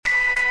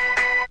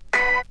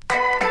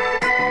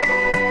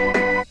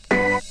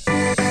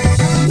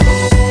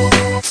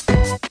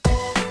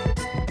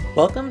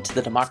Welcome to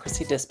the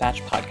Democracy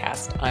Dispatch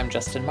podcast. I'm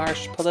Justin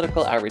Marsh,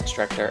 Political Outreach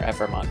Director at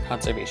Vermont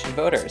Conservation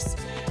Voters.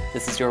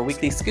 This is your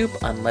weekly scoop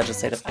on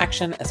legislative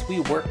action as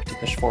we work to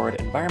push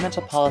forward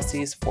environmental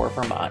policies for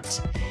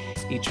Vermont.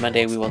 Each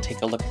Monday, we will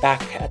take a look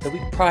back at the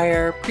week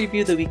prior,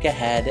 preview the week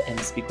ahead, and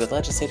speak with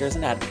legislators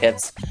and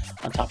advocates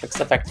on topics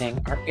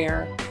affecting our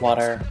air,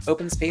 water,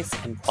 open space,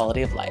 and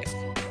quality of life.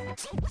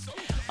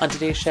 On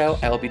today's show,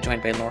 I will be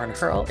joined by Lauren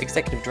Hurl,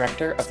 Executive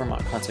Director of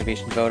Vermont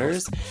Conservation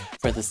Voters,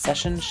 for the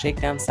Session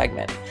Shakedown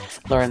segment.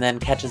 Lauren then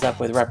catches up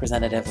with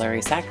Representative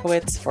Larry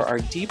Satcowitz for our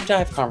deep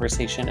dive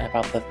conversation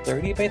about the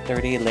 30 by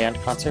 30 land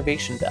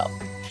conservation bill.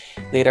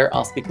 Later,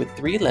 I'll speak with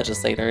three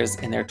legislators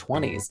in their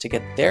 20s to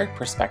get their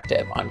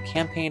perspective on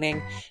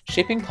campaigning,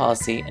 shaping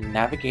policy, and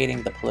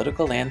navigating the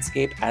political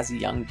landscape as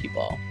young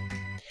people.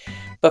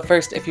 But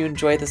first, if you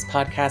enjoy this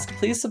podcast,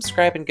 please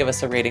subscribe and give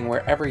us a rating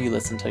wherever you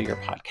listen to your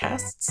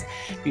podcasts.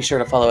 Be sure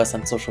to follow us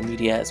on social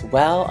media as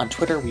well. On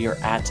Twitter, we are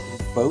at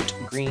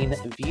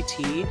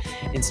VoteGreenVT,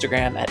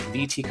 Instagram at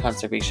VT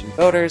Conservation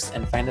Voters,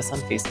 and find us on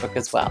Facebook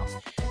as well.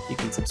 You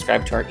can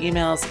subscribe to our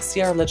emails,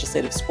 see our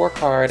legislative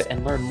scorecard,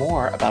 and learn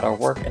more about our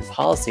work and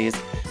policies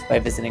by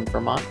visiting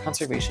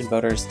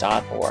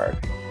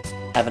VermontConservationVoters.org.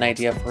 Have an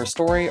idea for a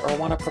story or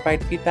want to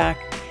provide feedback?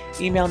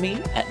 Email me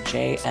at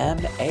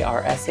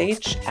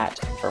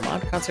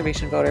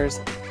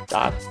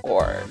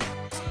jmarsh@vermontconservationvoters.org.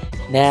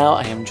 Now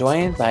I am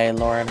joined by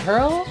Lauren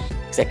Hurl,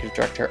 Executive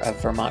Director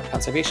of Vermont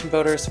Conservation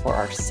Voters, for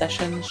our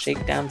Session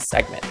Shakedown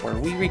segment, where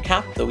we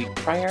recap the week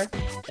prior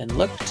and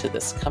look to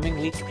this coming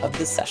week of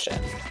the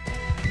session.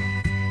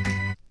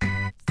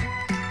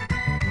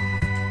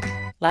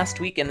 Last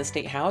week in the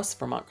State House,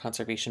 Vermont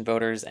Conservation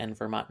Voters and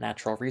Vermont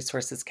Natural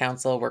Resources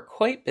Council were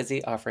quite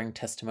busy offering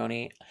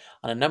testimony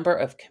on a number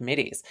of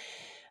committees.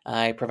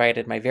 I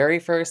provided my very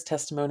first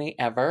testimony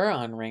ever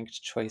on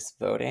ranked choice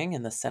voting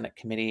in the Senate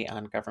Committee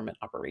on Government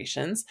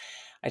Operations.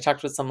 I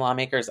talked with some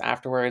lawmakers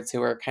afterwards who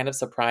were kind of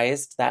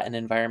surprised that an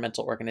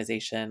environmental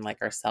organization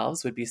like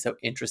ourselves would be so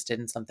interested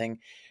in something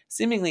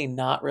seemingly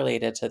not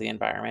related to the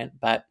environment,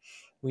 but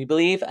we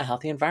believe a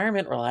healthy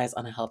environment relies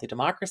on a healthy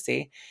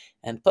democracy,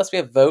 and plus we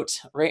have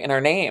vote right in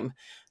our name.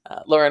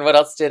 Lauren, what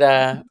else did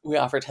we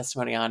offer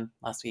testimony on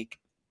last week?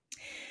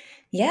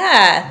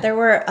 Yeah, there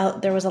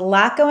was a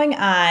lot going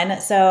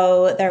on.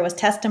 So there was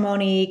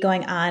testimony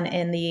going on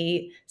in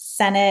the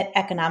Senate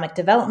Economic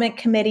Development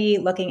Committee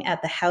looking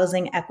at the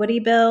housing equity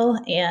bill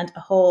and a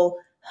whole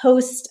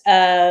host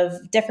of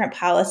different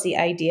policy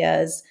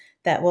ideas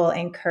that will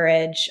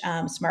encourage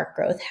smart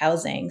growth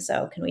housing.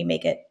 So can we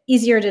make it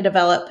easier to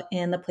develop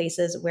in the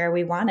places where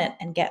we want it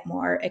and get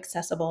more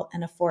accessible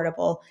and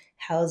affordable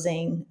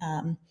housing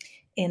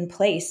in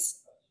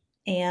place?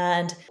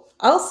 And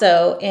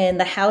also in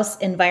the House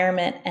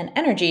Environment and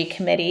Energy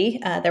Committee,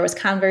 there was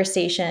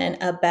conversation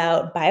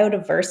about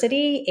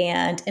biodiversity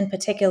and in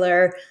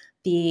particular,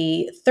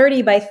 the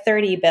 30 by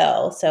 30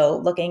 bill. So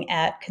looking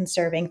at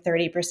conserving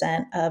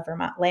 30% of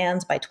Vermont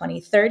lands by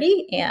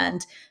 2030.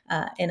 And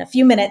in a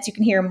few minutes, you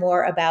can hear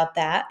more about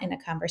that in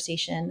a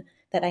conversation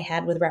that I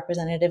had with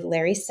Representative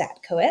Larry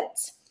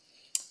Satcowitz.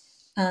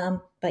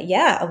 But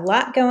yeah, a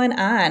lot going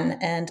on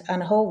and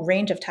on a whole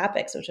range of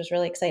topics, which was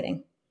really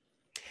exciting.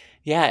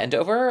 Yeah, and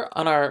over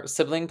on our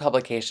sibling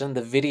publication,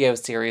 the video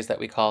series that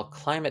we call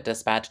Climate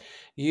Dispatch,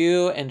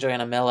 you and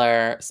Joanna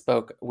Miller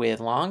spoke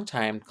with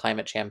longtime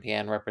climate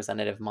champion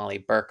Representative Molly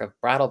Burke of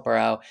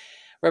Brattleboro.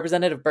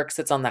 Representative Burke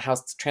sits on the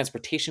House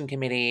Transportation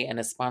Committee and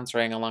is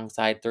sponsoring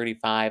alongside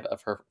 35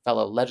 of her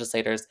fellow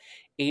legislators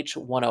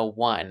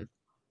H101,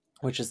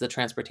 which is the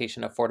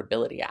Transportation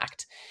Affordability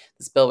Act.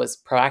 This bill was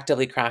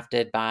proactively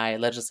crafted by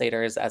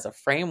legislators as a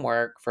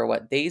framework for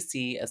what they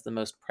see as the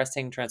most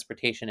pressing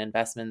transportation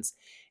investments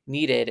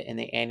needed in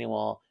the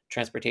annual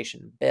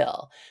transportation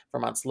bill,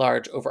 Vermont's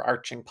large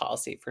overarching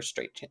policy for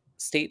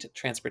state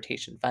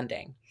transportation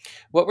funding.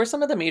 What were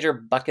some of the major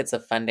buckets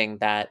of funding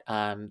that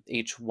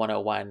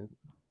H101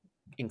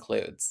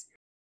 includes?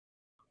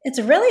 It's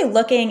really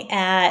looking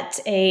at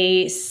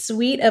a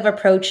suite of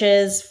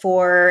approaches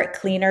for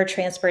cleaner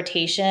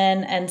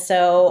transportation. And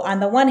so on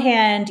the one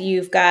hand,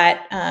 you've got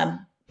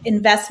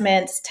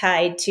investments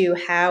tied to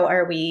how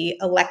are we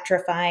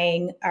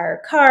electrifying our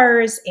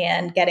cars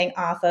and getting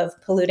off of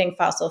polluting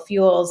fossil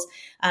fuels.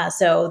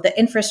 So the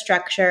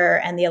infrastructure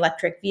and the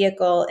electric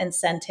vehicle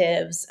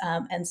incentives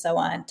and so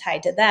on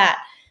tied to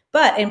that.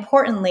 But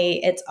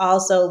importantly, it's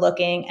also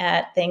looking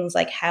at things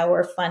like how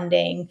we're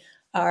funding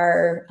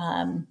our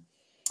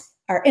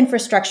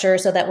infrastructure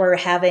so that we're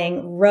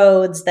having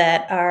roads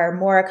that are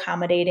more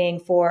accommodating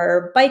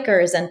for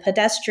bikers and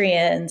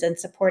pedestrians and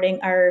supporting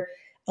our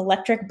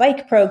electric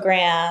bike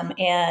program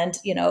and,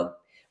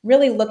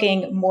 really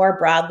looking more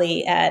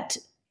broadly at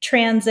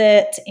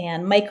transit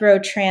and micro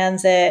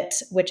transit,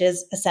 which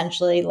is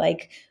essentially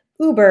like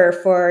Uber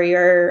for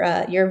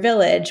your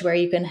village, where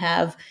you can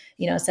have,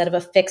 instead of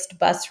a fixed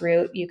bus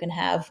route, you can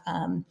have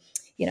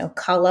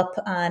call up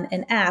on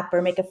an app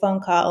or make a phone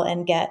call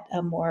and get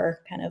a more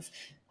kind of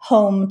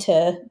home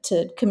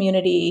to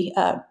community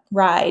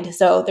ride.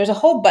 So there's a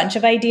whole bunch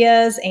of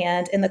ideas.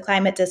 And in the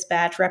climate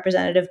dispatch,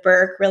 Representative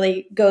Burke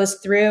really goes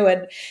through,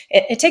 and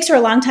it takes her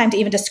a long time to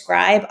even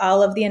describe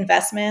all of the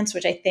investments,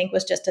 which I think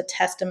was just a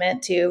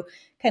testament to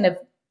kind of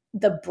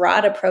the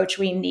broad approach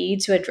we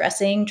need to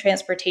addressing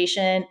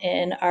transportation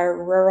in our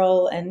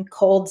rural and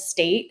cold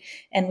state.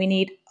 And we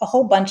need a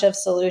whole bunch of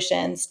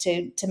solutions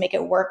to make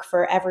it work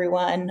for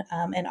everyone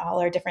in all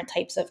our different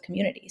types of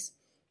communities.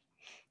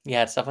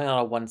 Yeah, it's definitely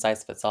not a one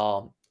size fits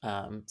all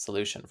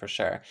solution for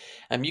sure.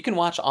 You can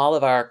watch all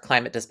of our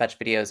climate dispatch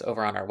videos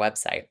over on our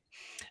website.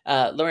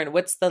 Lauren,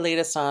 what's the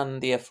latest on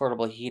the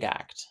Affordable Heat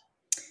Act?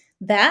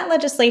 That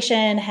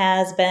legislation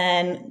has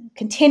been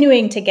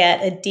continuing to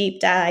get a deep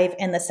dive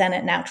in the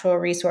Senate Natural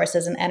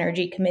Resources and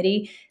Energy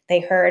Committee.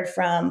 They heard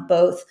from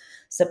both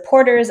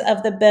supporters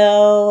of the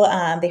bill,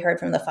 they heard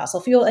from the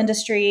fossil fuel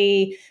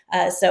industry.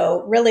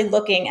 So, really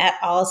looking at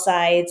all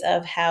sides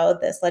of how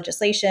this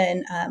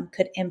legislation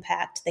could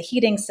impact the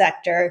heating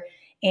sector.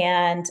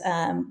 And,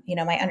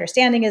 my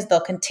understanding is they'll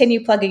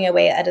continue plugging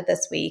away at it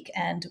this week.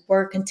 And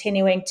we're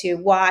continuing to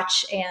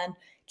watch and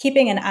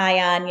keeping an eye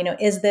on,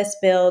 is this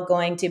bill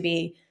going to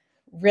be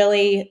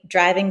really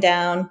driving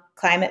down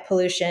climate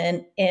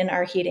pollution in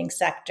our heating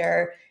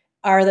sector?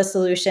 Are the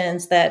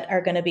solutions that are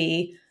going to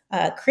be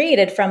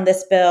created from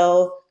this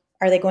bill,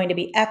 are they going to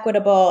be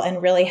equitable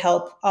and really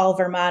help all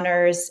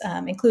Vermonters,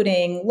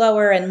 including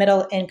lower and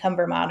middle income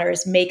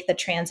Vermonters, make the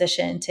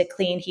transition to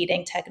clean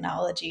heating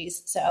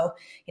technologies? So,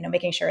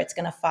 making sure it's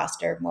going to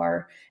foster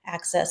more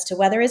access to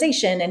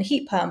weatherization and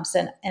heat pumps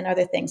and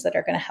other things that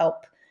are going to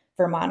help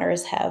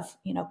Vermonters have,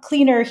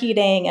 cleaner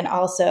heating and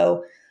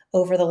also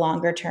over the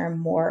longer term,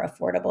 more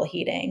affordable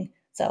heating.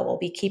 So we'll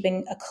be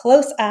keeping a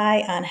close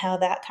eye on how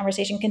that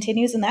conversation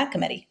continues in that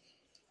committee.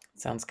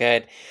 Sounds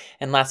good.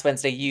 And last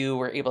Wednesday, you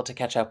were able to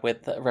catch up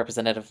with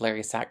Representative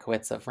Larry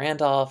Satcowitz of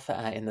Randolph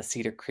in the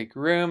Cedar Creek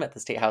room at the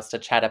State House to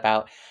chat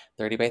about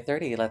 30 by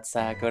 30. Let's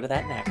go to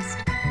that next.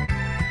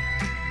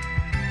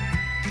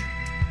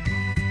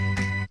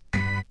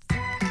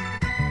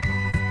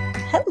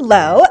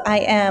 Hello, I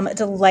am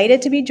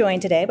delighted to be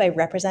joined today by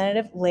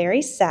Representative Larry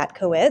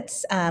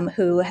Satcowitz,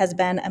 who has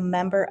been a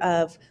member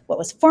of what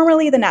was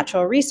formerly the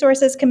Natural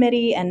Resources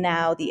Committee and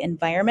now the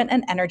Environment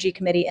and Energy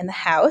Committee in the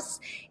House.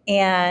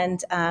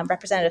 And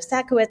Representative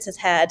Satcowitz has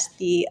had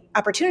the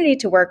opportunity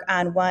to work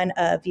on one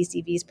of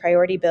VCV's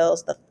priority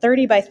bills, the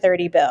 30 by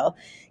 30 bill.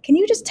 Can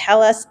you just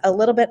tell us a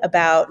little bit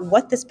about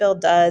what this bill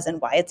does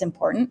and why it's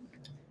important?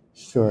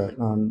 Sure.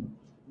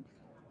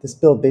 This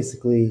bill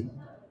basically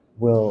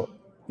will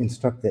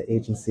instruct the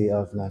Agency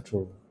of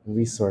Natural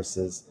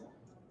Resources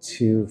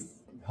to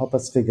help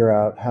us figure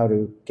out how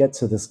to get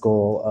to this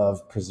goal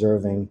of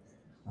preserving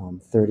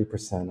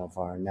 30% of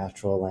our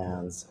natural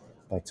lands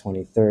by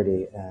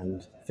 2030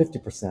 and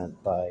 50%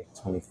 by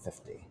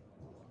 2050.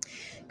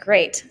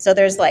 Great. So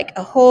there's like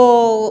a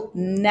whole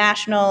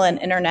national and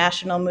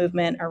international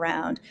movement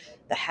around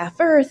the Half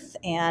Earth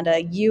and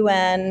a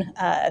UN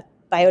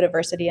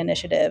biodiversity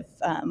initiative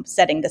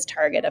setting this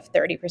target of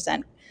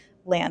 30%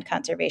 land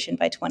conservation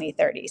by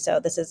 2030. So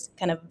this is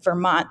kind of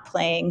Vermont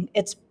playing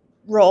its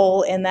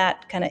role in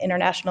that kind of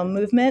international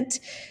movement.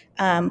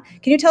 Can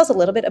you tell us a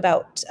little bit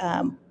about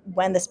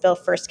when this bill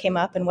first came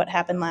up and what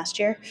happened last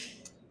year?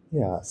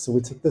 Yeah, so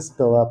we took this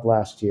bill up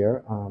last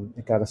year.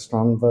 It got a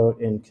strong vote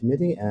in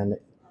committee and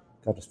it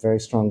got a very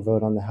strong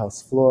vote on the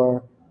House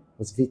floor,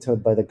 was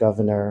vetoed by the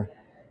governor,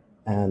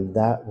 and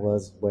that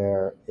was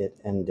where it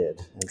ended.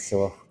 And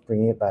so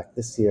bringing it back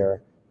this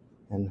year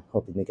and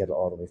hoping to get it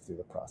all the way through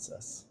the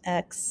process.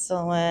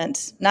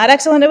 Excellent. Not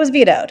excellent. It was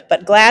vetoed,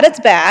 but glad it's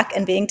back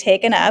and being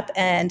taken up.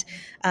 And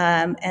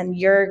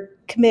your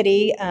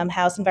committee,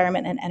 House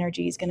Environment and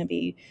Energy, is going to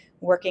be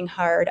working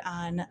hard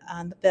on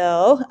the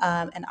bill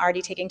and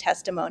already taking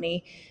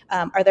testimony.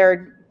 Are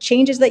there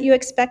changes that you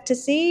expect to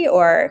see,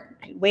 or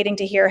waiting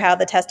to hear how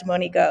the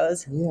testimony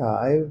goes? Yeah,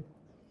 I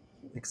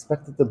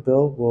expect that the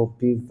bill will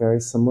be very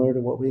similar to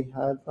what we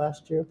had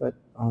last year, but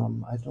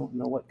I don't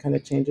know what kind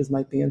of changes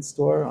might be in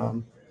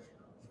store.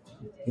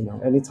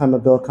 Anytime a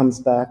bill comes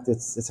back,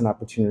 it's an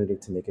opportunity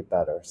to make it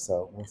better.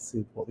 So we'll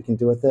see what we can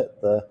do with it.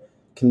 The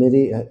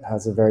committee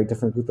has a very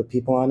different group of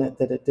people on it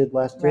than it did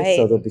last year, Right.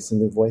 so there'll be some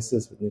new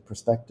voices with new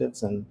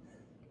perspectives, and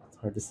it's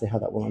hard to say how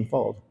that will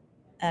unfold.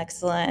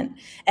 Excellent.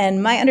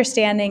 And my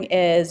understanding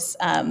is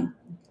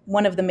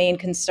one of the main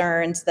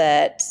concerns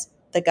that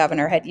the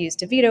governor had used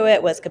to veto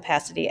it was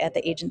capacity at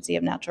the Agency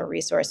of Natural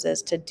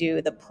Resources to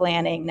do the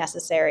planning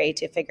necessary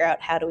to figure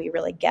out how do we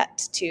really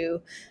get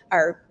to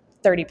our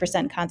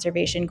 30%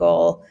 conservation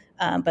goal.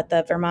 But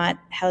the Vermont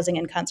Housing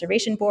and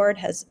Conservation Board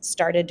has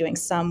started doing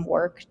some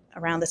work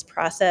around this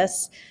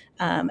process.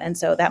 And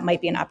so that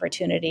might be an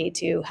opportunity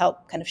to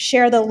help kind of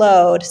share the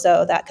load.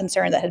 So that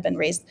concern that had been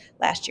raised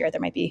last year, there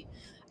might be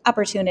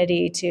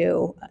opportunity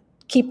to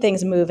keep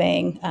things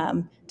moving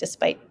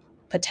despite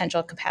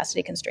potential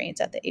capacity constraints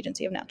at the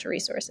Agency of Natural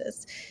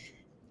Resources.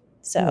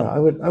 So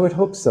Yeah, I would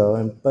hope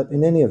so. But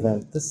in any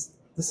event, this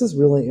this is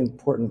really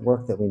important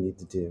work that we need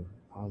to do.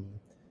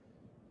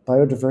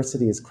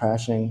 Biodiversity is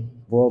crashing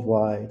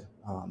worldwide,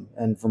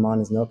 and Vermont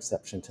is no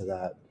exception to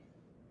that.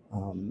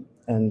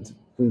 And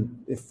we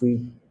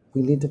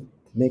need to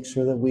make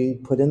sure that we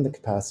put in the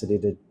capacity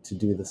to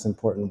do this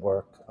important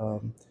work.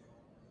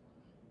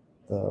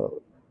 The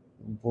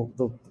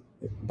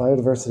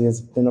biodiversity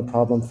has been a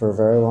problem for a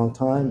very long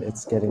time.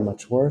 It's getting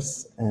much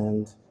worse,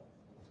 and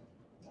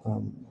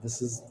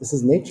this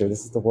is nature.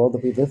 This is the world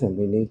that we live in.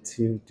 We need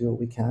to do what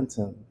we can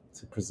to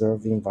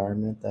preserve the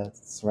environment that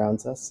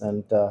surrounds us.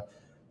 And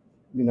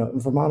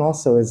Vermont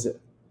also is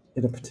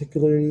in a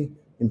particularly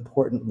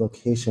important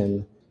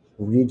location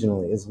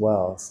regionally as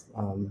well.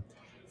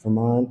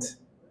 Vermont,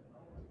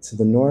 to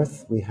the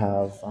north, we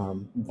have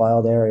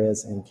wild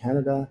areas in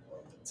Canada.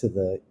 To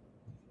the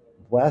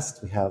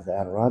west, we have the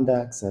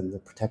Adirondacks and the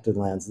protected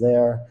lands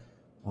there.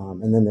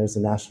 And then there's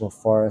the national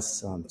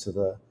forests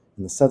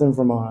in the southern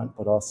Vermont,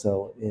 but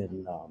also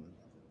in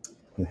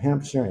New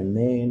Hampshire and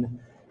Maine.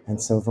 And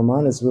so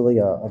Vermont is really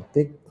a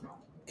big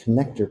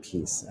connector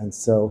piece. And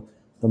so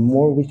the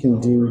more we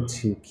can do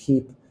to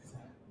keep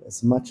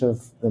as much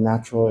of the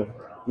natural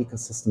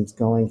ecosystems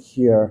going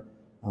here,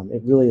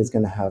 it really is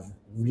going to have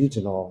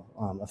regional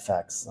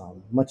effects,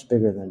 much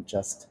bigger than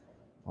just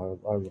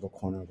our little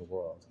corner of the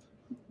world.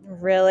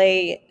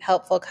 Really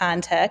helpful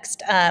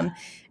context.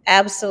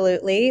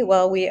 Absolutely.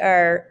 Well, we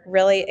are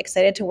really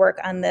excited to work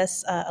on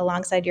this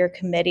alongside your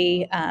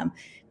committee.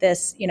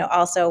 This,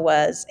 also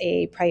was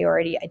a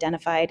priority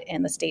identified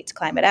in the state's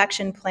climate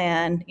action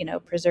plan,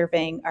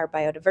 preserving our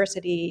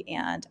biodiversity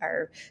and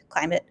our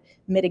climate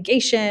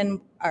mitigation,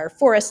 our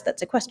forests that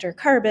sequester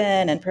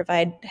carbon and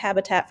provide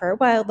habitat for our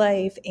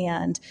wildlife,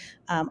 and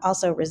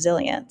also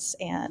resilience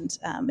and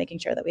making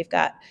sure that we've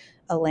got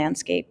a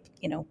landscape,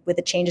 with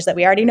the changes that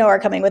we already know are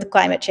coming with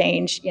climate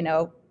change,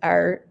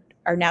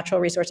 our natural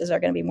resources are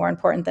going to be more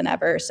important than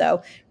ever.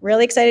 So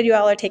really excited you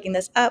all are taking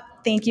this up.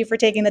 Thank you for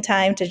taking the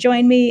time to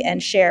join me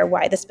and share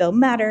why this bill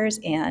matters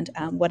and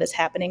what is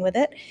happening with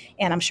it.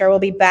 And I'm sure we'll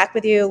be back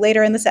with you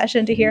later in the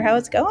session to hear how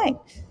it's going.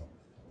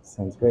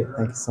 Sounds great.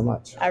 Thank you so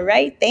much. All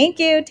right. Thank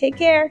you. Take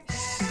care.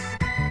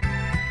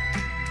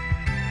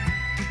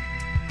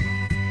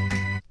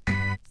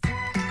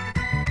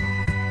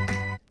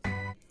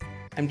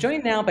 I'm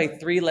joined now by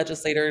three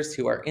legislators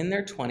who are in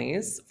their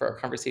 20s for a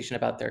conversation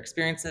about their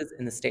experiences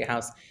in the State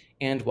House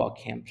and while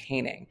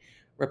campaigning.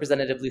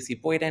 Representative Lucy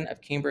Boyden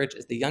of Cambridge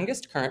is the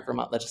youngest current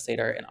Vermont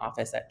legislator in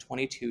office at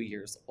 22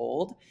 years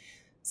old.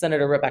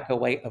 Senator Becca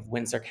White of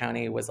Windsor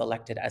County was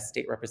elected as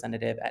state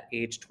representative at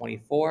age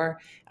 24.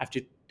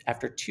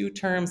 After 2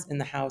 terms in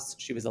the House,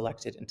 she was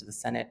elected into the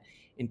Senate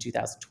in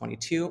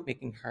 2022,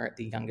 making her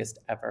the youngest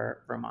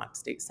ever Vermont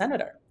state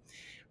senator.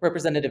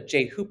 Representative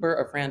Jay Hooper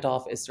of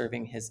Randolph is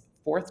serving his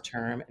 4th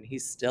term, and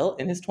he's still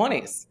in his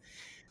 20s.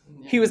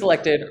 He was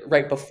elected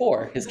right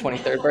before his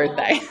 23rd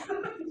birthday.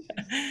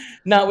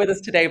 Not with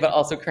us today, but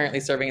also currently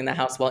serving in the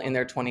House while in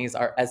their 20s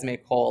are Esme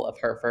Cole of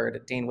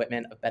Hereford, Dane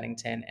Whitman of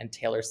Bennington, and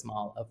Taylor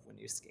Small of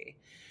Winooski.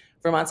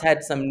 Vermont's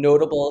had some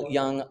notable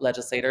young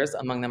legislators.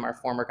 Among them are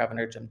former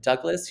Governor Jim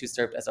Douglas, who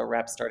served as a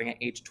rep starting at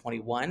age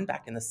 21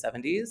 back in the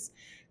 70s.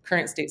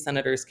 Current state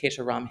senators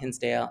Keisha Ram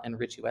Hinsdale and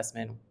Richie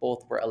Westman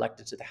both were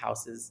elected to the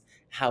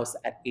House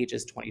at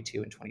ages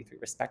 22 and 23,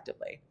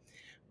 respectively.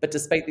 But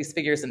despite these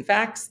figures and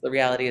facts, the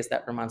reality is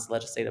that Vermont's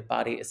legislative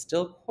body is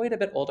still quite a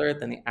bit older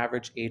than the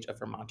average age of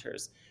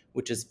Vermonters,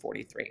 which is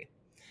 43.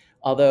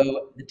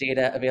 Although the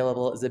data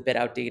available is a bit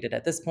outdated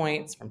at this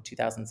point, it's from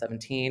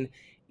 2017,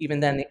 even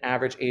then the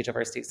average age of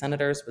our state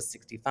senators was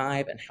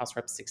 65 and House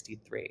Reps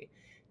 63.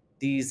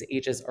 These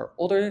ages are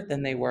older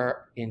than they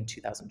were in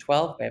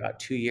 2012 by about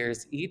 2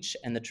 years each,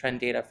 and the trend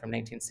data from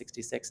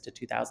 1966 to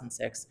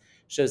 2006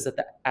 shows that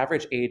the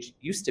average age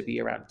used to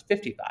be around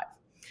 55.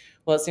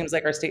 Well, it seems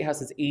like our state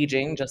house is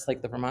aging, just like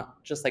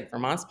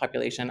Vermont's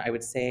population. I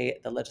would say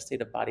the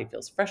legislative body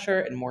feels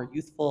fresher and more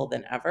youthful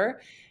than ever,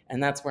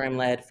 and that's where I'm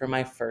led for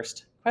my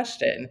first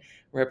question.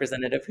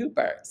 Representative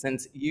Hooper,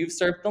 since you've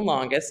served the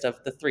longest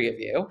of the 3 of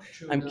you,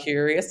 I'm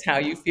curious how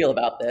you feel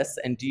about this,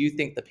 and do you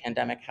think the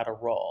pandemic had a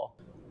role?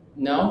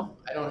 No,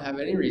 I don't have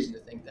any reason to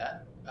think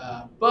that.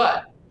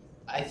 But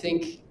I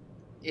think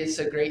it's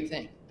a great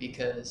thing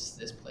because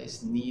this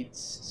place needs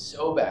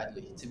so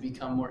badly to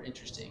become more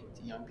interesting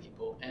to young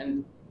people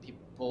and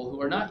people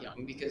who are not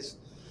young, because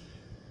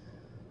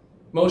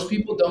most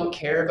people don't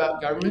care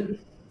about government.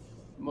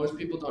 Most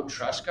people don't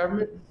trust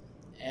government.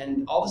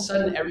 And all of a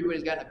sudden,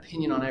 everybody's got an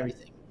opinion on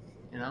everything,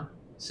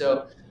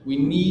 So we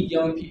need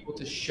young people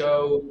to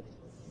show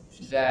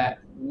that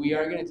we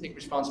are going to take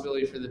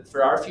responsibility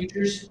for our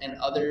futures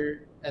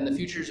and the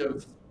futures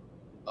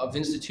of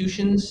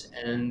institutions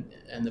and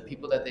the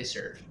people that they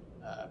serve,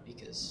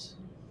 because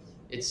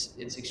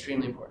it's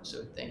extremely important.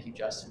 So thank you,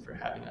 Justin, for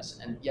having us.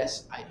 And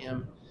yes, I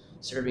am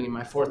serving in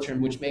my 4th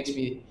term, which makes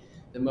me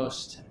the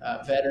most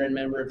veteran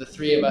member of the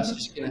 3 of us.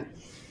 Just gonna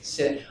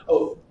say,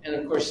 and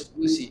of course,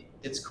 Lucy,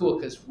 it's cool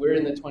because we're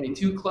in the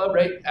 22 club,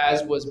 right?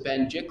 As was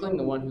Ben Jickling,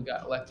 the one who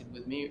got elected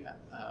with me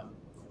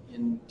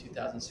in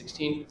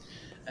 2016.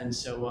 And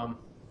so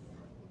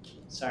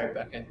Sorry,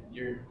 Becca,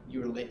 you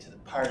were late to the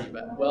party,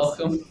 but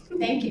welcome.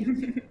 Thank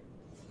you.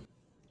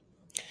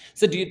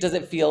 So does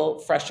it feel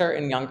fresher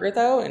and younger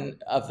though?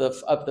 And of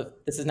the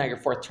this is now your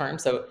fourth term,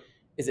 so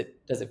does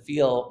it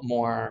feel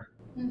more?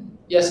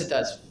 Yes, it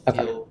does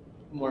feel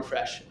more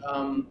fresh.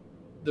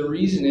 The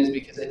reason is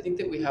because I think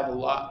that we have a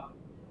lot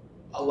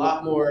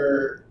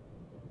more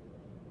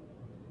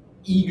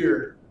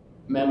eager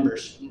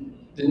members.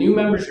 The new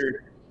members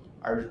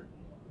are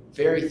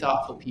very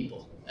thoughtful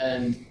people,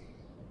 and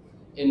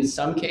in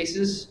some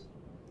cases,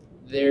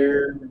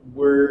 there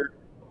were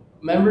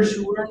members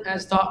who weren't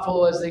as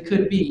thoughtful as they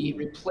could be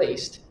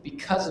replaced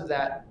because of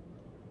that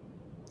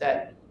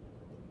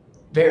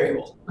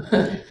variable.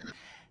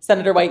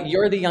 Senator White,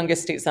 you're the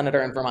youngest state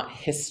senator in Vermont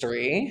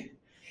history.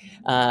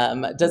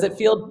 Does it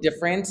feel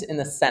different in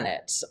the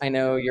Senate? I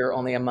know you're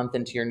only a month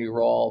into your new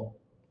role,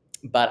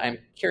 but I'm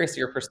curious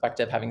your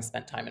perspective having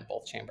spent time in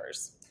both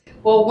chambers.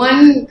 Well,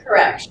 one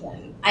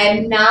correction. I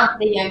am not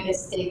the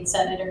youngest state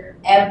senator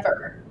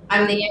ever.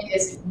 I'm the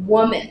youngest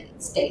woman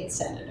state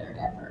senator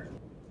ever.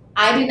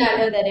 I did not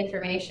know that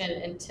information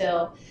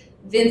until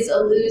Vince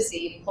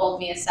Aluzzi pulled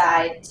me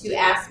aside to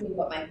ask me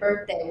what my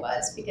birthday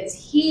was, because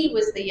he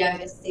was the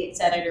youngest state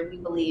senator, we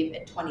believe,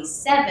 at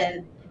 27,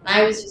 and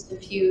I was just a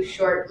few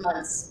short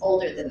months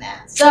older than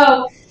that.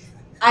 So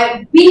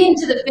I beat him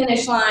to the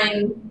finish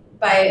line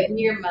by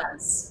mere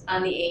months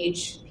on the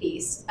age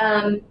piece.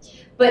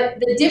 But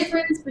the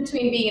difference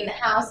between being in the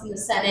House and the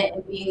Senate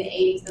and being the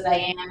age that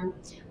I am,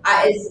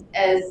 as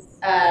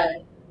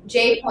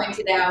Jay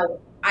pointed out,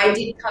 I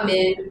did come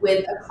in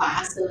with a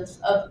class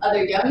of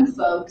other young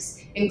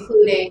folks,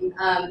 including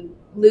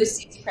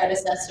Lucy's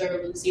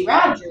predecessor, Lucy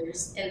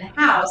Rogers, in the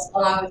House,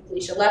 along with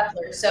Felicia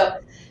Leffler.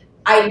 So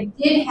I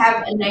did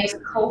have a nice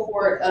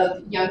cohort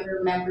of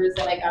younger members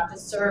that I got to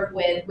serve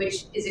with,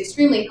 which is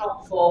extremely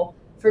helpful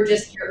for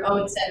just your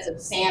own sense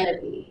of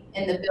sanity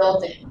in the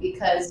building,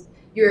 because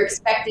you're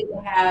expected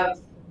to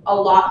have a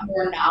lot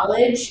more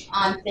knowledge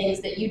on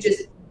things that you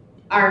just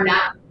are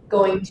not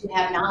going to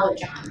have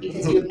knowledge on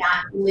because you have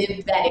not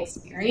lived that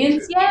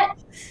experience yet.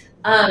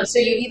 So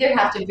you either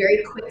have to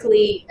very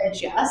quickly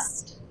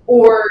adjust,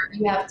 or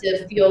you have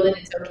to feel that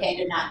it's okay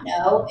to not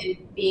know, and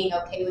being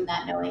okay with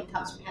not knowing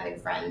comes from having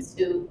friends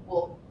who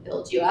will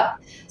build you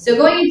up. So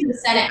going into the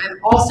Senate, I'm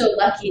also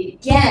lucky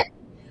again,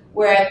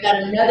 where I've got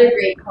another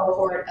great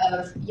cohort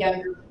of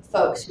younger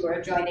folks who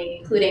are joining,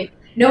 including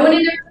no one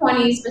in their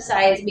 20s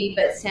besides me,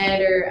 but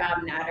Senator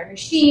Nader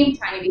Hashim,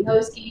 Tanya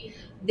Vihoski,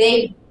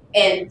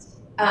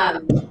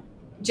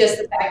 just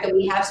the fact that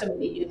we have so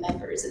many new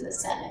members in the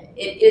Senate.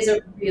 It is a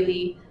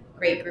really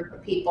great group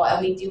of people, and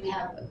we do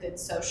have a good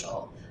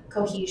social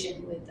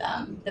cohesion with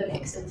the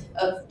mix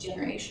of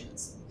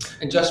generations.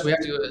 And just we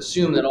have to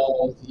assume that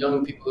all the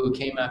young people who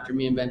came after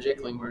me and Ben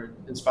Jakeling were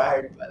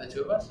inspired by the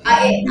two of us.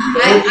 I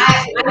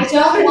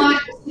don't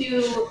want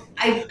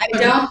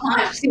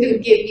to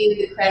give you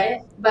the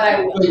credit, but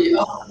I will.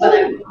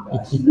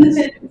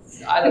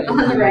 I don't On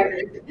the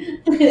record,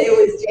 it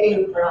was Jay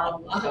Hooper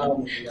all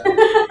along.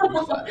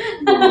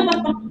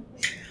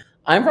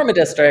 I'm from a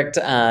district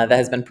that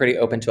has been pretty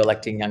open to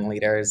electing young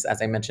leaders.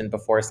 As I mentioned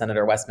before,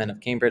 Senator Westman of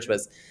Cambridge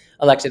was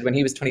elected when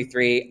he was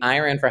 23. I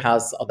ran for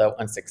House, although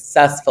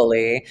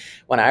unsuccessfully,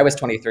 when I was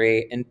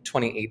 23. In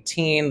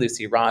 2018,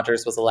 Lucy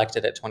Rogers was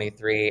elected at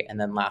 23. And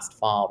then last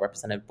fall,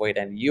 Representative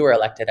Boyden, you were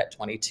elected at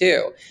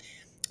 22.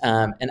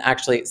 And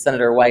actually,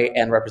 Senator White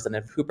and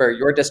Representative Hooper,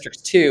 your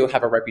districts too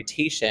have a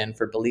reputation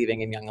for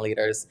believing in young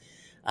leaders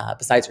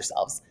besides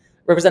yourselves.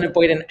 Representative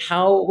Boyden,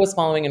 how was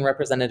following in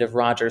Representative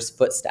Rogers'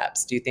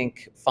 footsteps? Do you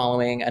think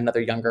following another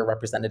younger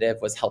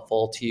representative was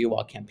helpful to you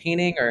while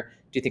campaigning, or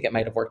do you think it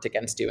might have worked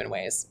against you in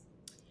ways?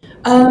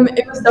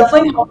 It was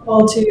definitely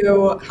helpful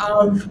to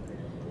have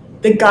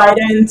the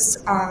guidance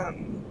of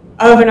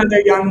another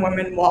young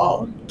woman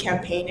while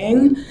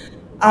campaigning.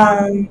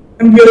 I'm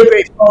really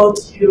grateful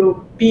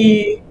to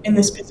be in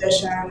this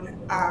position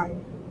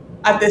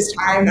at this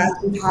time, as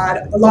we've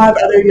had a lot of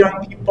other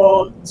young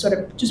people sort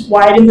of just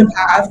widen the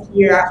path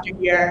year after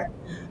year.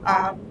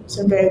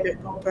 So I'm very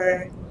grateful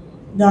for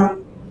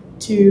them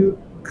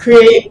to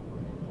create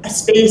a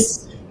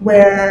space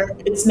where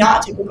it's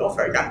not typical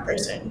for a young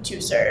person to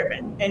serve,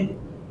 and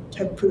to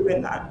have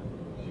proven that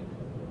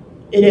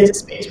it is a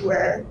space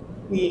where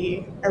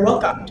we are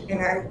welcomed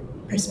and our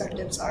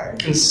perspectives are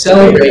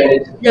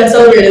celebrated. Yeah,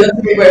 celebrated. That's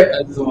a great word.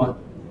 That's the one.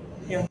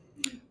 Yeah.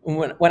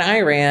 When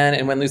I ran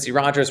and when Lucy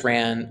Rogers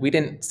ran, we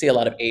didn't see a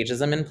lot of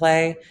ageism in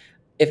play.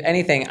 If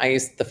anything, I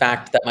used the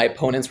fact that my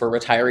opponents were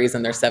retirees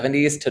in their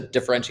 70s to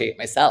differentiate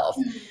myself.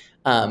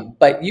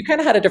 But you kind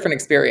of had a different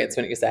experience,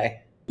 wouldn't you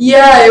say?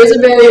 Yeah, it was a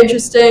very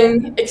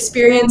interesting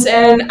experience,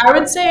 and I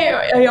would say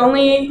I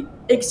only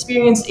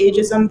experienced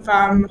ageism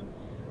from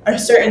a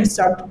certain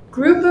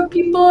subgroup of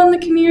people in the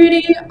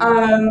community.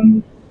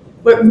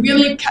 What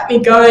really kept me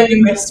going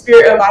and my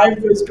spirit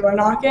alive was door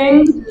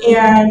knocking,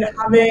 and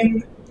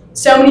having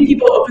so many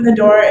people open the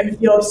door and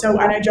feel so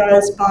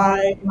energized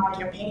by my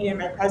campaign and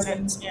my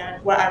presence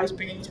and what I was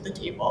bringing to the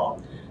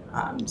table.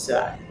 So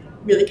that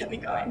really kept me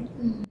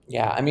going.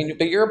 Yeah, I mean,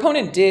 but your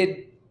opponent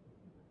did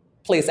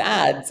place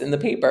ads in the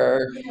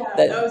paper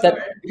that was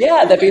hard.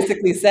 that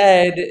basically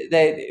said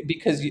that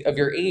because of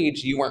your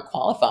age, you weren't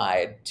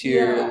qualified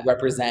to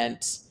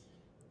represent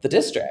the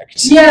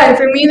district. Yeah, and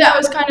for me, that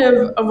was kind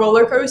of a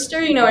roller coaster.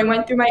 I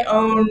went through my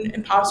own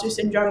imposter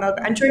syndrome of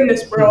entering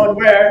this world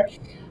where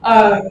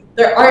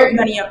there aren't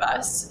many of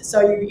us.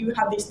 So you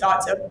have these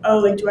thoughts of, oh,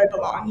 like, do I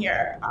belong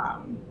here?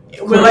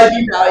 Will I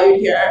be valued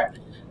here?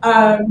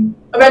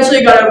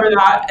 Eventually got over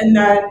that, and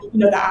then,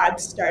 the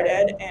ads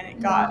started, and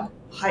it got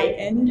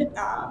heightened.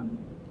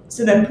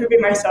 So then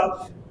proving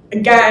myself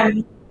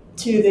again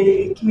to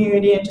the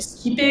community and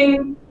just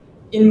keeping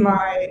in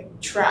my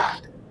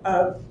track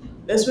of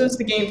this was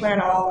the game plan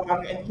all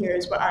along, and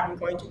here's what I'm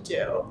going to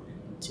do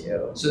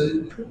to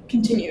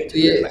continue to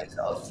prove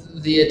myself.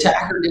 The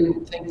attacker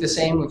didn't think the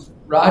same of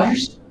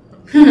Rogers?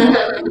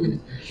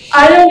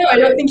 I don't know. I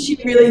don't think she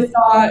really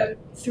thought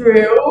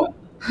through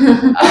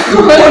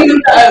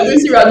that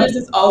Lucy Rogers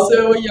is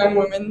also a young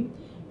woman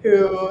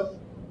who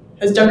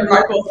has done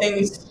remarkable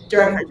things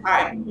during her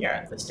time here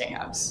at the State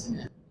House.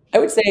 I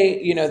would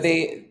say,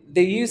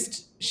 they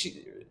used,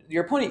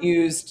 your opponent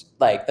used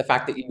like the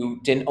fact that you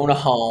didn't own a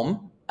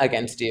home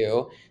against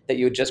you, that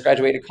you had just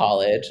graduated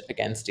college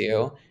against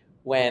you,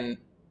 when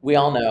we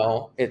all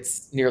know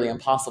it's nearly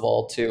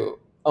impossible to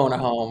own a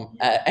home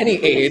at any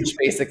age,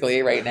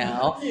 basically, right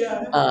now,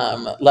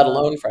 let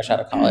alone fresh out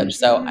of college.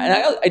 So,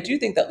 and I do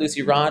think that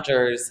Lucy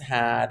Rogers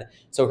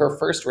so her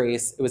first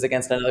race, it was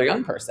against another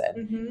young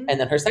person. And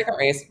then her second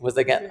race was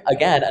again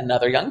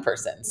another young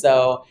person.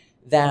 So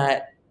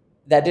that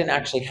didn't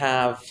actually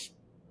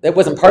that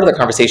wasn't part of the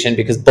conversation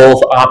because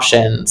both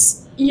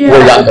options were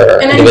younger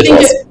and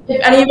individuals. I think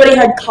if anybody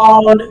had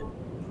called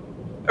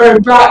or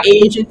brought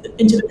age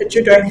into the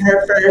picture during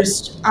her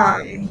first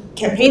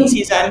campaign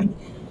season,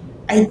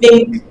 I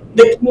think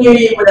the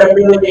community would have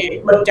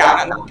really looked down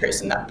on that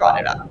person that brought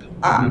it up.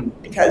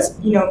 Because,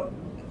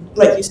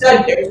 like you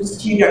said, there was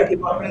just two young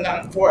people in front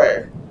of them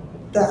for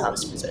the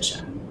House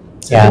position.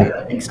 So it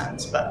really makes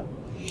sense. But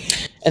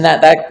and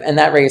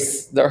that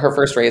race, her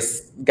first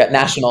race, got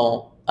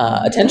national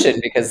attention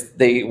because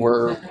they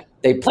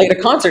played a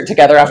concert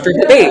together after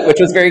debate, which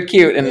was very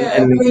cute. And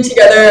coming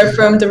together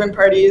from different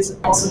parties,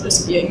 also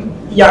just being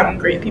young,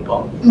 great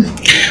people.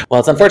 Well,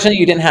 it's unfortunate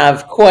you didn't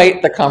have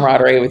quite the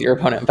camaraderie with your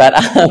opponent, but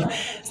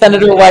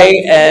Senator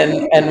White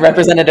and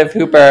Representative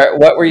Hooper,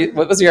 what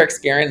was your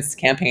experience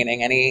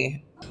campaigning?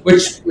 Any?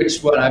 Which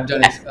one I've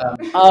done?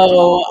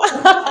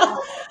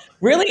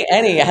 Really?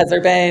 Any?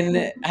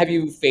 Have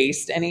you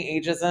faced any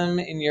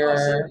ageism in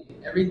your?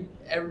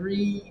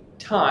 Every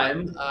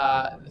time.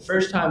 The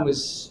first time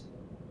was,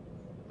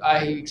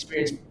 I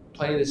experienced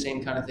plenty of the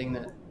same kind of thing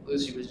that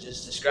Lucy was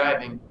just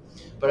describing,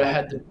 but I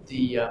had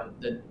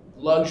the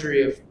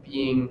luxury of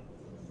being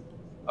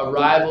a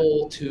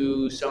rival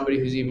to somebody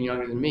who's even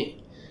younger than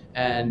me.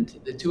 And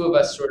the two of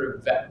us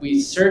we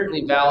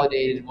certainly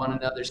validated one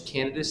another's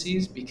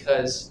candidacies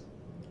because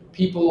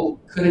people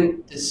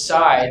couldn't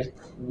decide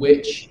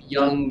which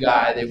young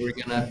guy they were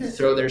going to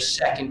throw their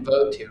second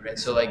vote to, right?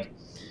 So like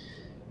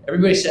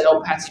everybody said,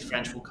 oh, Patsy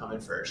French will come in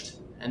first.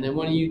 And then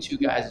one of you two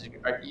guys,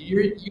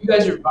 you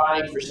guys are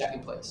vying for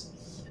second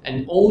place.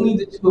 And only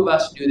the two of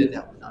us knew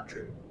that was not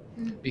true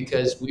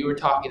because we were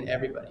talking to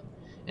everybody.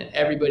 And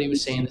everybody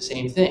was saying the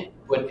same thing.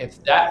 But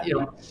if that,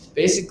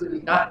 basically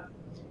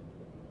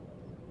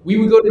we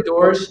would go to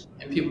doors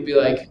and people would be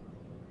like,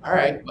 all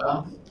right,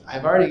 well,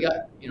 I've already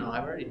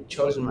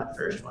chosen my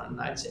first one.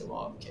 And I'd say,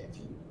 well, okay,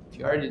 if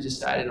you already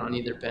decided on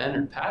either Ben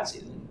or Patsy,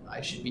 then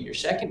I should be your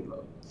second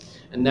vote.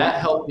 And that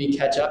helped me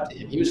catch up to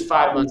him. He was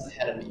 5 months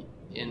ahead of me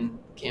in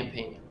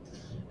campaigning.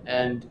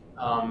 And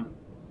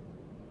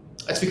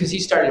that's because he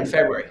started in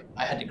February.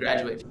 I had to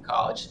graduate from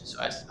college. So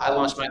I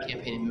launched my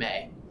campaign in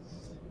May.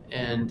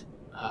 And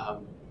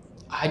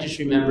I just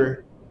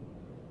remember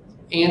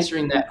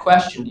answering that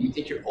question, do you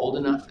think you're old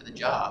enough for the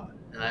job?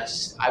 And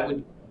I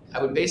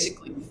would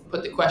basically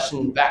put the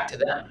question back to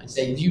them and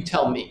say, you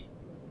tell me.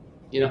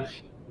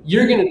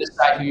 You're going to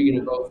decide who you're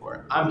going to vote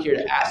for. I'm here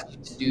to ask you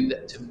to do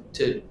that,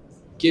 to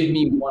give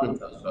me one of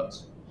those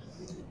votes.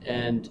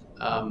 And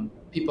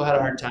people had a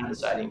hard time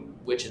deciding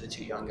which of the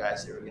two young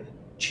guys they were going to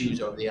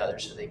choose over the other,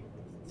 so they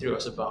threw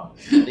us a bone.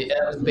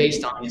 That was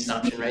based on the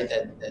assumption, right,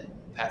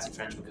 that Patsy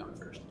French would come in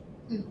first.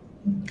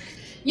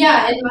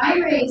 Yeah, in my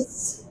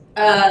race,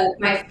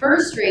 my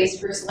first race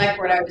for select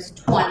board, I was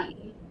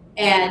 20,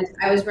 and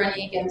I was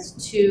running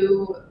against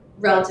two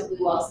relatively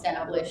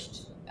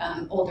well-established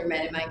older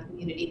men in my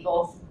community,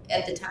 both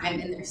at the time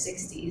in their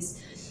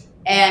 60s.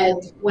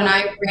 And when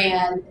I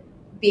ran,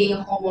 being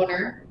a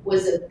homeowner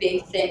was a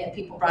big thing that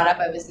people brought up.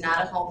 I was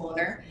not a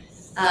homeowner.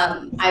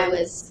 I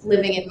was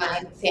living in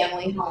my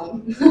family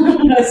home,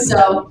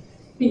 so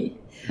and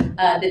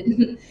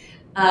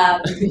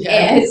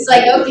it's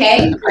like,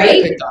 okay,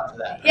 great.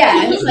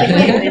 Yeah, it's like,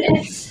 wait a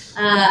minute.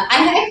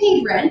 I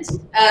paid rent,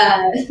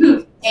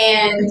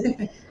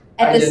 and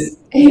at this,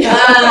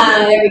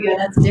 there we go.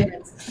 That's the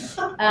difference.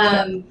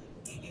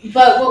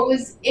 But what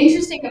was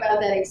interesting about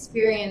that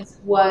experience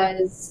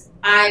was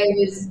I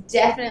was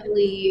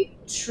definitely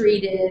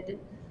treated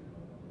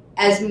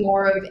as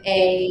more of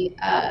a,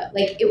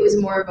 like it was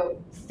more of a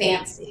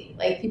fancy.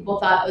 Like people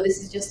thought, oh,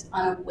 this is just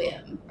on a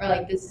whim, or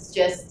like this is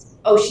just,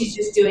 oh, she's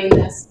just doing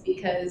this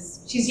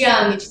because she's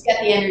young and she's got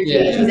the energy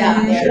and she's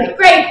out there. Like,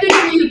 great, good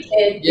for you,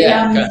 kid.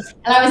 Yeah. You know?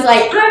 And I was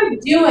like, I'm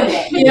doing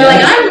it. You know,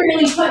 like I'm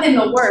really putting in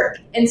the work.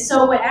 And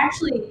so what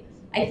actually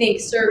I think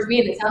served me,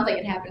 and it sounds like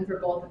it happened for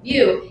both of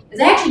you, is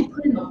I actually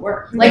put in the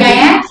work. Like I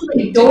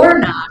actually door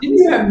knocked. Didn't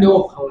you have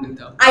no opponent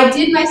though? I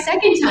did my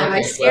second time.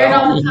 I scared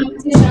all the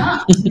competition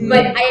off.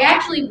 But I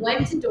actually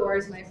went to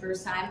doors my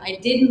first time. I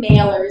did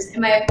mailers,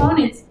 and my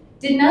opponents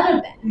did none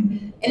of that.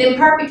 And in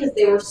part because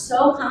they were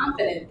so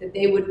confident that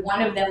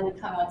one of them would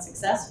come out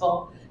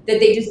successful, that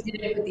they just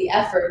didn't put the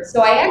effort.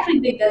 So I actually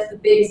think that's the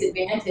biggest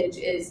advantage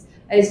is,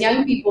 as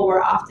young people,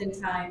 we're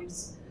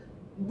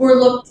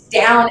looked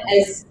down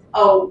as,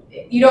 oh,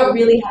 you don't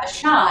really have a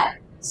shot.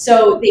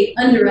 So they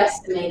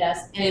underestimate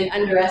us, and in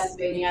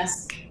underestimating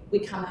us, we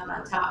come out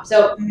on top.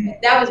 So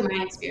that was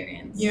my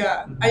experience.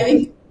 Yeah, I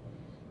think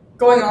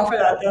going off of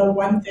that, the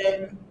one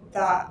thing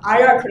that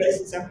I got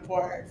criticism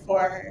for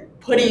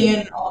putting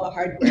in all the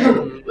hard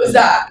work was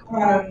that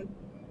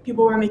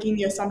people were making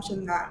the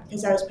assumption that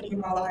because I was putting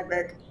in all the hard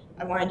work,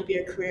 I wanted to be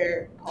a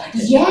career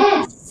politician.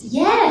 Yes.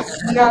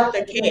 Not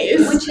the case.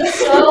 Which is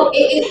so,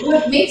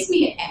 what makes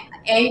me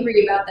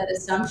angry about that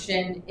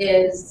assumption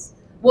is,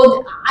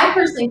 well, I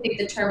personally think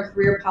the term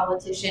career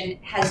politician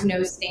has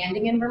no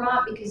standing in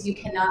Vermont because you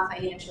cannot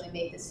financially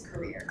make this a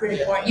career.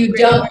 Great point.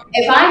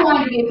 If I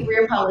wanted to be a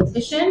career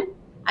politician,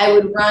 I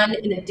would run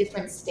in a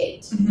different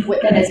state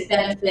that has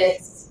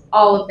benefits,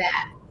 all of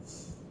that.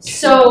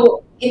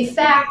 So, in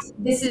fact,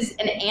 this is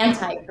an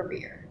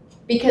anti-career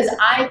because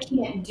I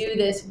can't do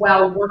this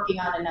while working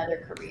on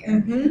another career.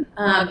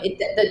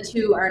 The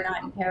two are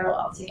not in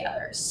parallel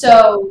together.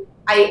 So,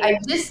 I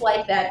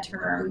dislike that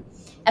term.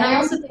 And I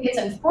also think it's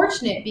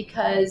unfortunate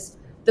because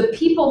the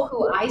people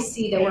who I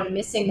see that we're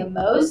missing the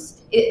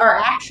most are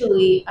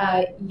actually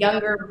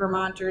younger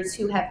Vermonters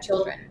who have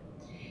children.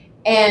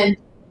 And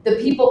the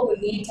people who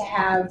need to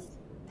have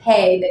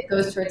pay that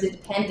goes towards a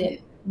dependent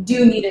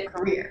do need a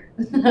career.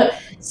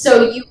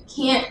 So you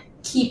can't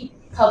keep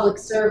public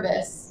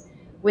service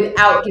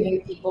without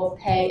giving people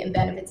pay and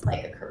benefits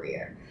like a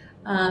career.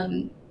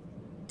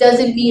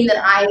 Doesn't mean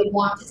that I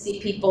want to see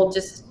people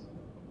just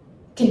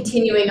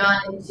continuing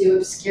on into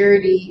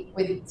obscurity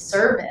with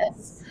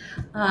service.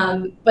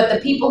 But the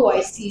people who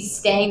I see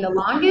staying the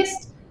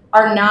longest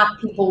are not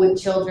people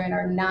with children,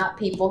 or not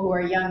people who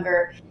are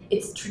younger.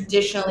 It's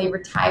traditionally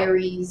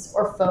retirees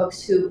or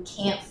folks who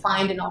can't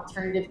find an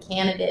alternative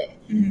candidate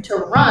to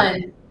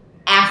run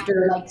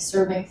after like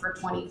serving for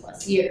 20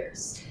 plus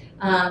years.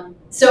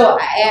 So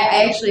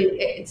I actually,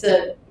 it's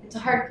a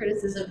hard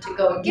criticism to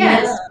go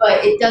against,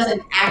 but it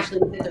doesn't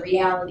actually fit the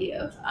reality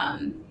of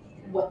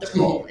what the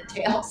role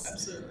entails.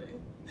 Absolutely.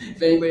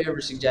 If anybody ever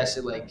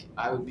suggested like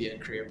I would be a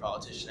career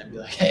politician, I'd be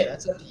like, hey,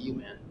 that's up to you,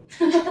 man.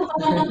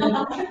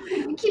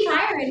 You keep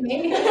hiring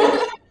me.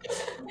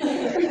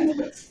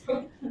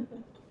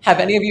 Have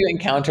any of you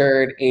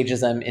encountered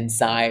ageism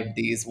inside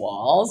these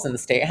walls in the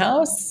State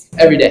House?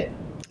 Every day.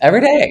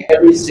 Every day?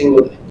 Every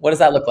single day. What does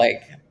that look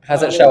like? How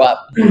does it show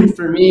up?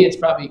 For me, it's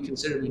probably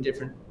considerably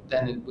different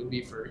than it would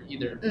be for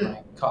either of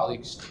my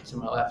colleagues to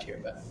my left here.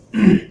 But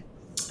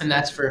and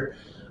that's for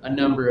a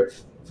number of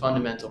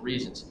fundamental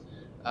reasons.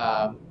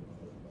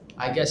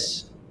 I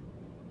guess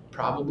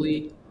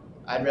probably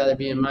I'd rather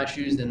be in my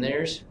shoes than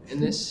theirs in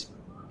this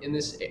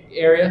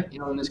area,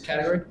 in this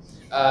category,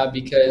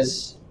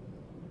 because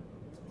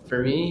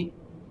for me,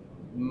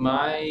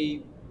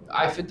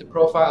 I fit the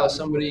profile of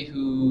somebody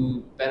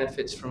who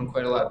benefits from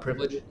quite a lot of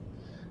privilege,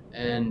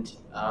 and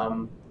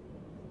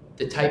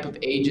the type of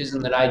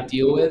ageism that I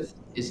deal with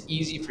is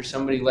easy for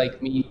somebody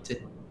like me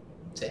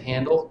to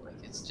handle.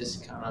 Like it's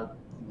just kind of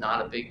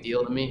not a big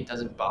deal to me. It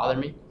doesn't bother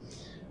me.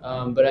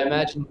 But I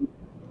imagine,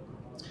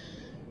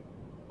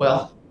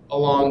 well,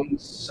 in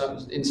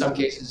some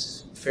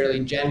cases,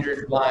 fairly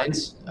gendered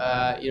lines.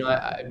 I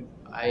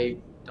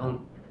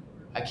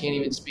can't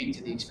even speak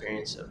to the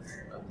experience of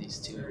these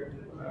two.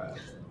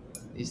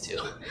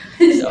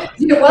 So,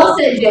 Well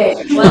said, Jay.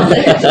 Well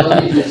said. so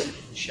let me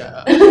just shut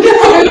up.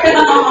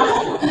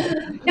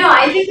 No,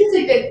 I think it's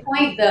a good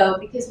point though,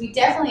 because we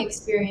definitely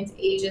experience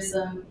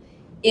ageism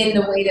in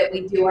the way that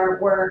we do our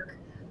work.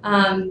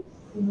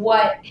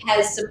 What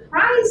has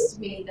surprised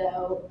me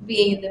though,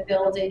 being in the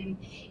building,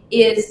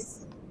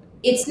 is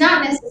it's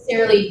not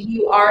necessarily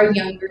you are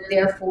younger,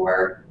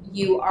 therefore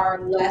you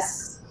are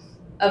less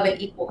of an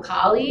equal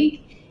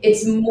colleague.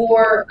 It's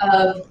more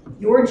of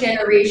your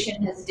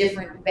generation has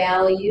different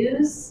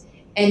values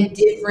and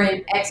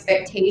different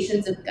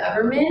expectations of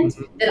government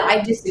that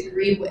I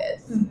disagree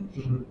with.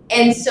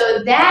 And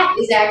so that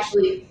is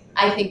actually,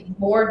 I think,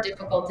 more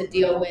difficult to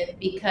deal with,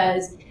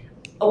 because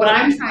what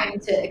I'm trying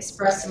to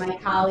express to my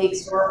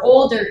colleagues who are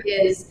older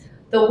is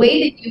the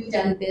way that you've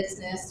done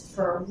business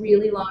for a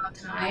really long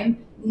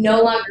time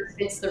no longer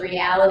fits the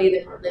reality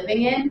that we're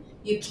living in.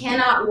 You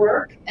cannot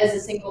work as a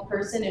single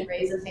person and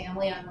raise a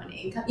family on one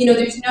income.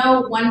 There's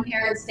no one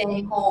parent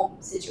staying home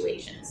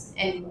situations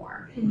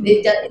anymore.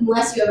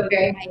 Unless you have a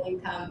very high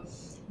income.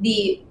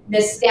 The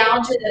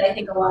nostalgia that I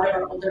think a lot of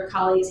our older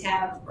colleagues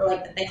have, or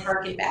like that they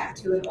harken back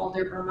to in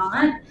older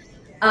Vermont,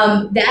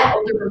 that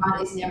older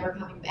Vermont is never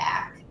coming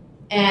back.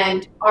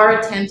 And our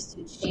attempts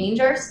to change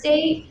our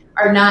state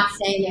are not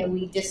saying that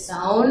we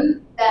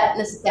disown that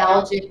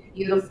nostalgic,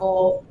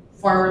 beautiful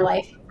former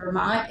life of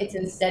Vermont. It's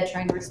instead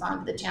trying to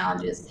respond to the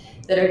challenges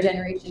that our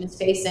generation is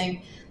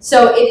facing.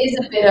 So it is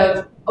a bit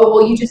of,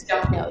 you just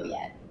don't know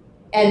yet.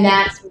 And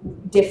that's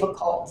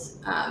difficult.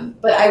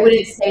 But I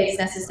wouldn't say it's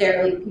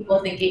necessarily people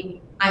thinking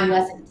I'm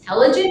less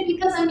intelligent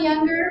because I'm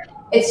younger.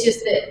 It's just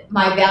that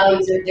my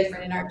values are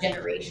different in our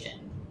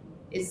generation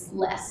is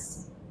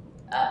less,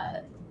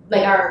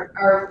 like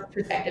our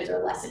perspectives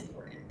are less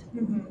important.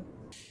 Mm-hmm.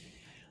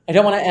 I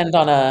don't want to end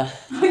on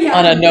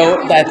a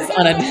note that's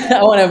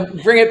I want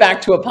to bring it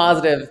back to a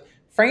positive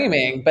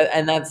framing,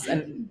 and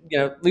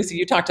Lucy,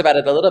 you talked about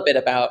it a little bit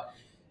about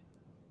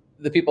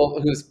the people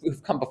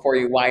who've come before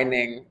you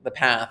widening the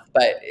path,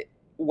 but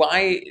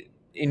why,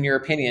 in your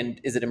opinion,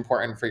 is it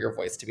important for your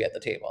voice to be at the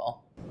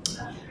table?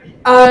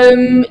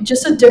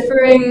 Just a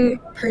differing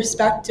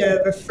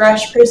perspective, a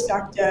fresh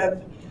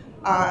perspective,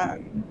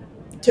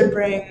 to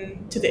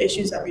bring to the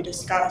issues that we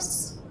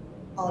discuss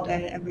all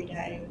day, every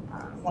day,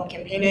 while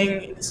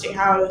campaigning in the State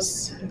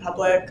House, in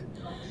public.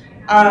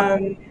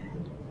 And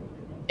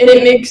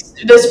it makes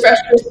this fresh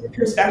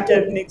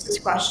perspective makes us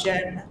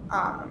question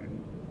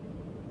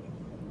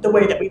the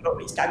way that we've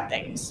always done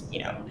things,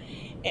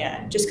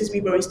 And just because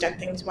we've always done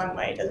things one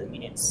way doesn't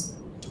mean it's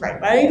the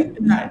right way,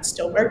 and that it's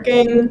still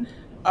working,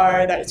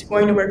 or that it's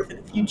going to work for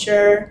the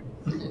future.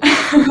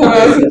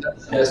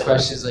 Those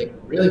questions like,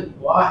 really,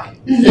 why?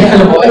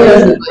 Yeah. Why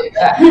is it like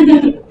that?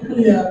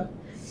 Yeah.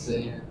 So,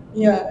 yeah.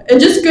 Yeah, and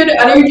just good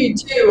energy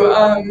too.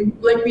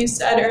 Like we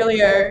said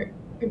earlier,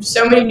 we have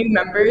so many new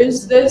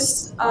members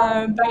this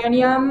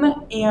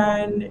biennium,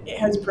 and it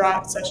has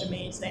brought such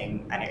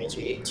amazing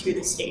energy to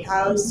the State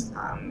House.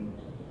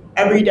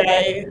 Every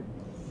day,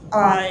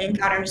 I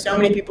encounter so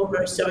many people who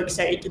are so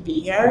excited to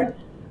be here,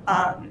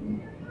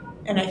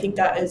 and I think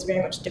that is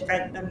very much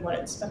different than what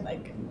it's been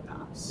like in the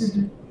past.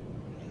 Mm-hmm.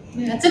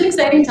 Yeah, it's an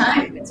exciting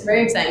time. It's a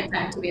very exciting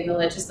time to be in the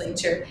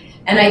legislature.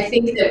 And I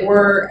think that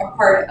we're a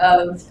part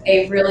of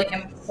a really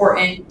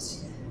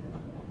important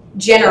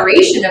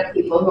generation of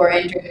people who are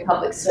entering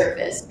public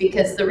service,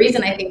 because the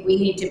reason I think we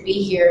need to be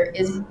here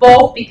is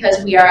both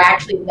because we are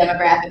actually a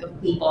demographic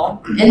of people,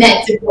 and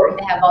that's important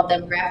to have all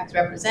demographics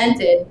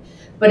represented,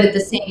 but at the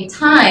same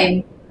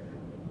time,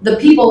 the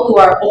people who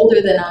are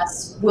older than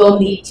us will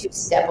need to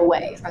step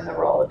away from the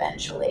role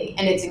eventually,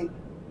 and it's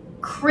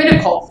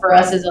critical for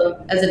us as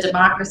a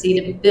democracy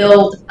to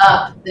build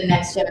up the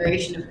next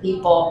generation of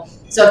people.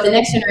 So if the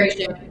next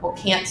generation of people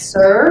can't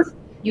serve,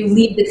 you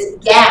leave this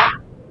gap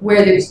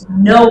where there's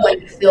no one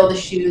to fill the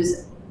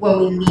shoes when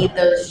we need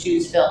those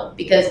shoes filled,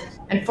 because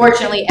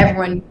unfortunately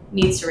everyone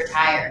needs to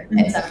retire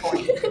at some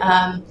point.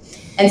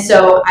 And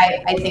so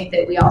I think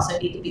that we also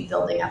need to be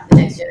building up the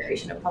next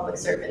generation of public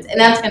servants, and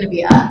that's going to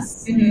be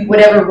us,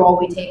 whatever role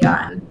we take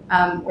on,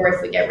 or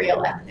if we get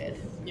reelected.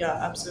 Yeah,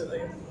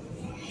 absolutely.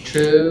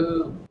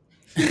 True.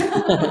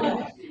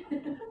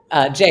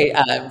 Jay,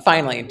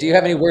 finally, do you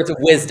have any words of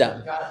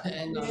wisdom?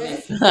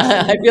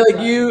 I feel like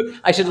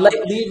I should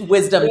leave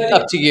wisdom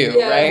up to you,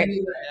 right?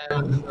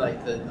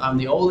 I'm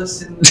the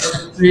oldest of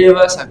the three of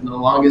us. I'm the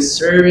longest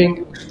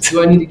serving.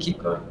 Do I need to keep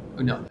going?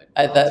 Oh, no.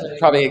 That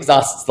probably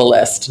exhausts the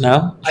list,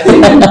 no? I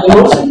think the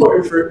most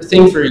important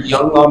thing for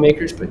young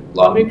lawmakers, but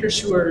lawmakers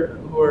who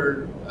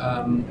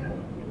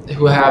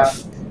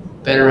have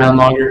been around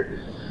longer,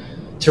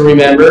 to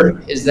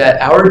remember is that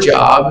our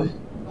job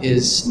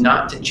is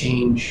not to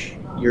change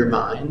your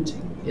mind,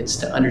 it's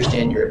to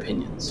understand your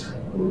opinions.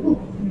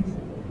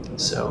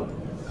 So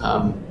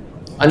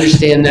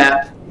understand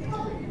that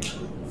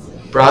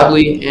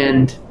broadly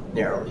and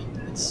narrowly.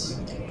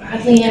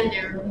 Broadly and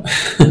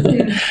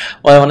narrowly.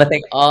 Well, I want to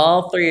thank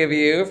all three of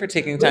you for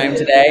taking time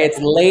today. It's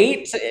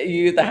late.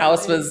 The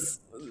house was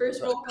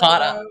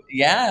caught up.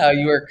 Yeah,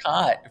 you were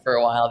caught for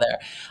a while there.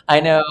 I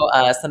know,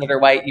 Senator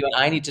White, you and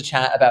I need to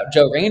chat about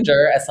Joe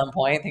Ranger at some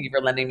point. Thank you for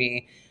lending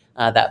me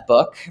that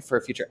book for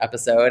a future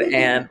episode.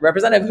 And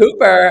Representative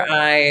Hooper,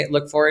 I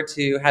look forward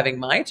to having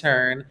my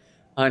turn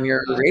on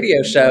your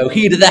radio show,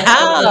 Heat of the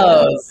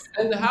House.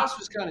 And the house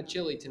was kind of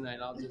chilly tonight,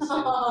 I'll just say.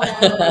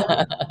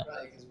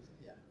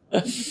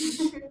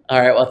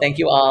 All right, well, thank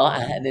you all,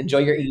 and enjoy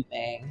your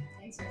evening.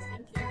 Thanks,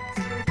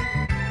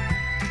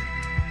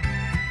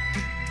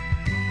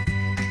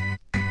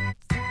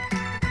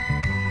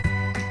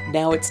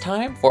 Now it's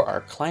time for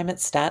our climate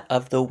stat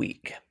of the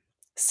week.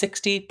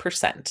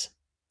 60%.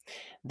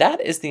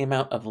 That is the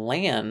amount of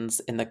lands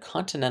in the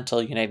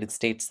continental United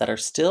States that are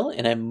still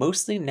in a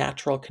mostly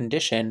natural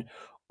condition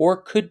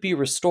or could be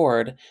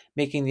restored,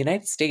 making the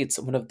United States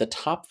one of the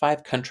top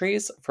 5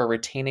 countries for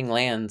retaining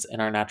lands in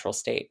our natural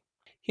state.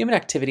 Human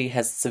activity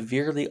has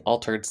severely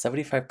altered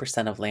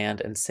 75% of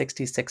land and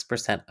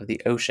 66% of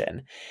the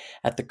ocean.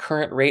 At the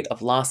current rate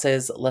of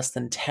losses, less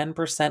than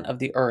 10% of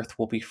the Earth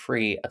will be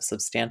free of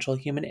substantial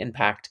human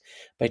impact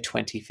by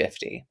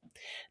 2050.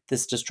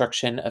 This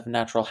destruction of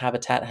natural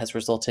habitat has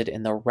resulted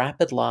in the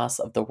rapid loss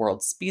of the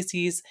world's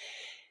species,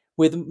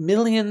 with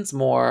millions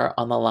more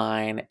on the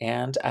line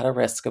and at a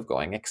risk of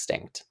going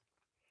extinct.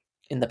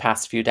 In the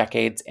past few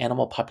decades,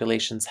 animal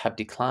populations have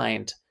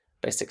declined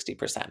by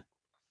 60%.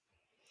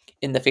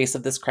 In the face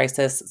of this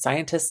crisis,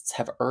 scientists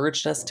have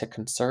urged us to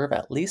conserve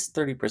at least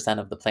 30%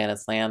 of the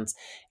planet's lands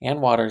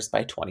and waters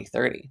by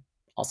 2030,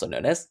 also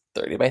known as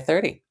 30 by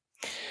 30.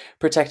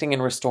 Protecting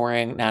and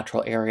restoring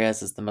natural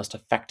areas is the most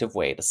effective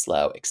way to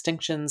slow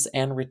extinctions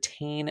and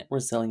retain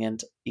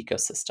resilient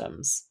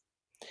ecosystems.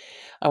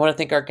 I want to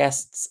thank our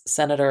guests,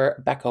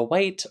 Senator Becca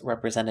White,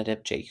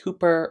 Representative Jay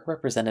Hooper,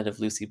 Representative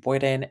Lucy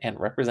Boyden, and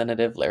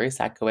Representative Larry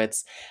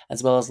Satcowitz,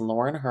 as well as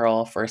Lauren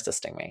Hurl for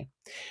assisting me.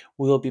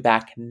 We will be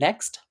back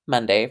next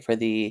Monday for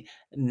the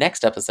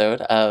next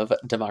episode of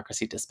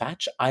Democracy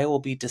Dispatch. I will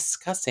be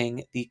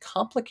discussing the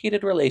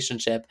complicated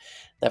relationship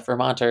that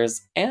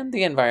Vermonters and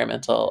the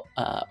environmental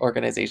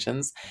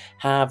organizations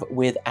have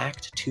with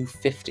Act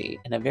 250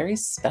 in a very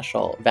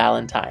special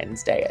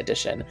Valentine's Day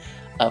edition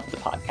of the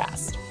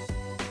podcast.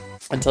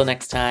 Until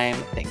next time,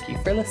 thank you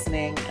for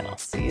listening, and I'll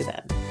see you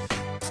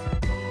then.